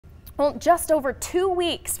Well, just over 2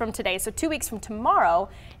 weeks from today, so 2 weeks from tomorrow,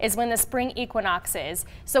 is when the spring equinox is.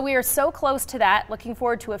 So we are so close to that, looking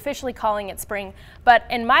forward to officially calling it spring. But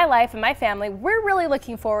in my life and my family, we're really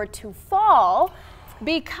looking forward to fall,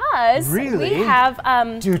 because we have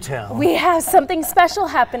Do tell. We have something special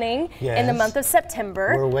happening Yes. in the month of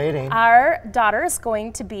September. We're waiting. Our daughter is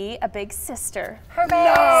going to be a big sister. Hooray!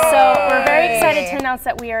 So we're very excited to announce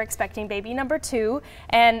that we are expecting baby number 2.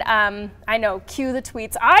 And I know, cue the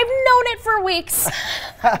tweets. I've known it for weeks.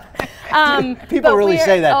 People really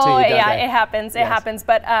say that to you, don't yeah, they? it happens. It Yes. happens.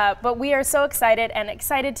 But we are so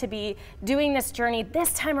excited to be doing this journey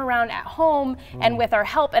this time around at home and with our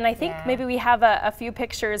help. And I think maybe we have a few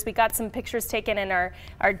pictures. We got some pictures taken in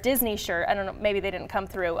our Disney shirt. I don't know, maybe they didn't come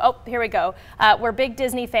through. Oh, here we go. We're big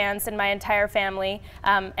Disney fans in my entire family.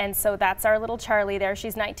 And so that's our little Charlie there.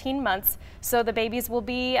 She's 19 months. So the babies will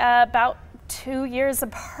be about 2 years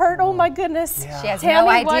apart. Oh my goodness. She has Tell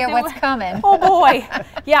no me idea what's coming. Oh boy.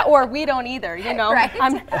 Yeah, or we don't either, you know.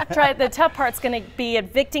 Right. The tough part's going to be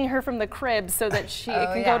evicting her from the crib so that she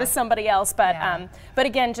can go to somebody else. But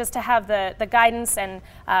again, just to have the guidance and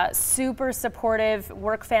super supportive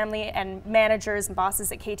work family and managers and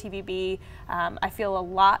bosses at KTVB, I feel a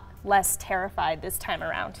lot less terrified this time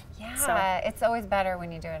around. Yeah, So, it's always better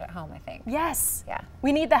when you do it at home, I think. yes. Yeah.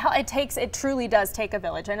 We need the help. It truly does take a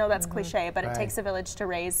village. I know that's cliche, but it takes a village to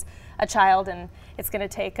raise a child, and it's going to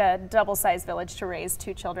take a double-sized village to raise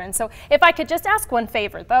 2 children. So if I could just ask one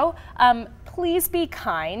favor, though, please be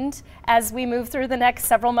kind as we move through the next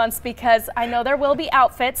several months, because I know there will be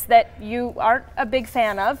outfits that you aren't a big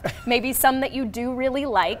fan of, maybe some that you do really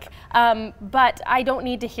like, but I don't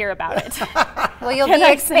need to hear about it. Well, you'll be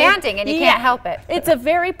expanding, and you can't help it. It's a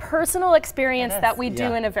very personal experience that we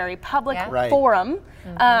do in a very public forum.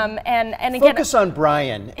 And again, focus on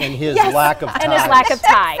Brian and his lack of tie. And his lack of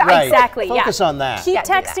tie. Right. Exactly. Focus on that. Keep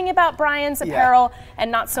texting about Brian's apparel and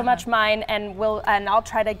not so much mine, and I'll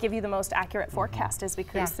try to give you the most accurate forecast as we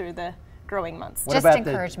cruise through the growing months. Just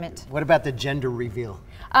encouragement. What about the gender reveal?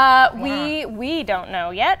 We don't know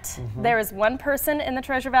yet. There is one person in the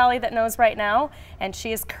Treasure Valley that knows right now, and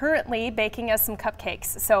she is currently baking us some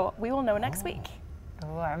cupcakes. So we will know next week.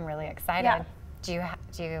 Oh, I'm really excited. Yeah.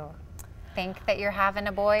 Do you think that you're having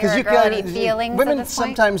a boy or a girl? Any feelings women at this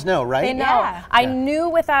point? sometimes know, right? They know. Yeah. I knew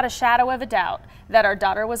without a shadow of a doubt that our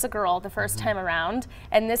daughter was a girl the first time around,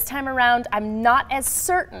 and this time around I'm not as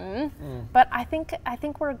certain, but I think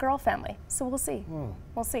we're a girl family. So we'll see.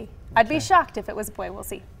 We'll see. I'd be shocked if it was a boy. We'll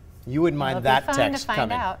see. You wouldn't mind that text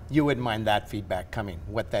coming. Out. You wouldn't mind that feedback coming.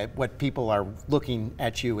 What people are looking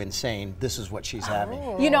at you and saying, this is what she's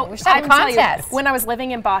having. You know, we should have a contest. When I was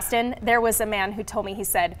living in Boston, there was a man who told me, he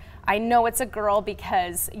said, I know it's a girl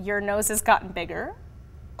because your nose has gotten bigger.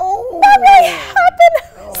 Oh, that really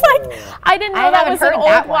happened. It's like, I didn't know that was an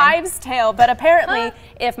old wives' tale, but apparently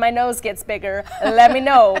if my nose gets bigger, let me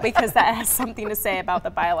know, because that has something to say about the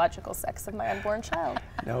biological sex of my unborn child.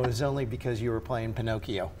 No, it was only because you were playing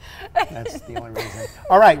Pinocchio. That's the only reason.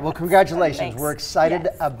 All right, well, congratulations. Thanks. We're excited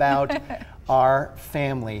about our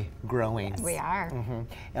family growing. We are.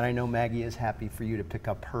 And I know Maggie is happy for you to pick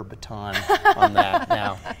up her baton on that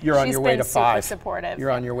now. You're on your way to 5. She's been super supportive.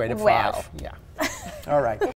 You're on your way to 5. Well. Yeah. All right.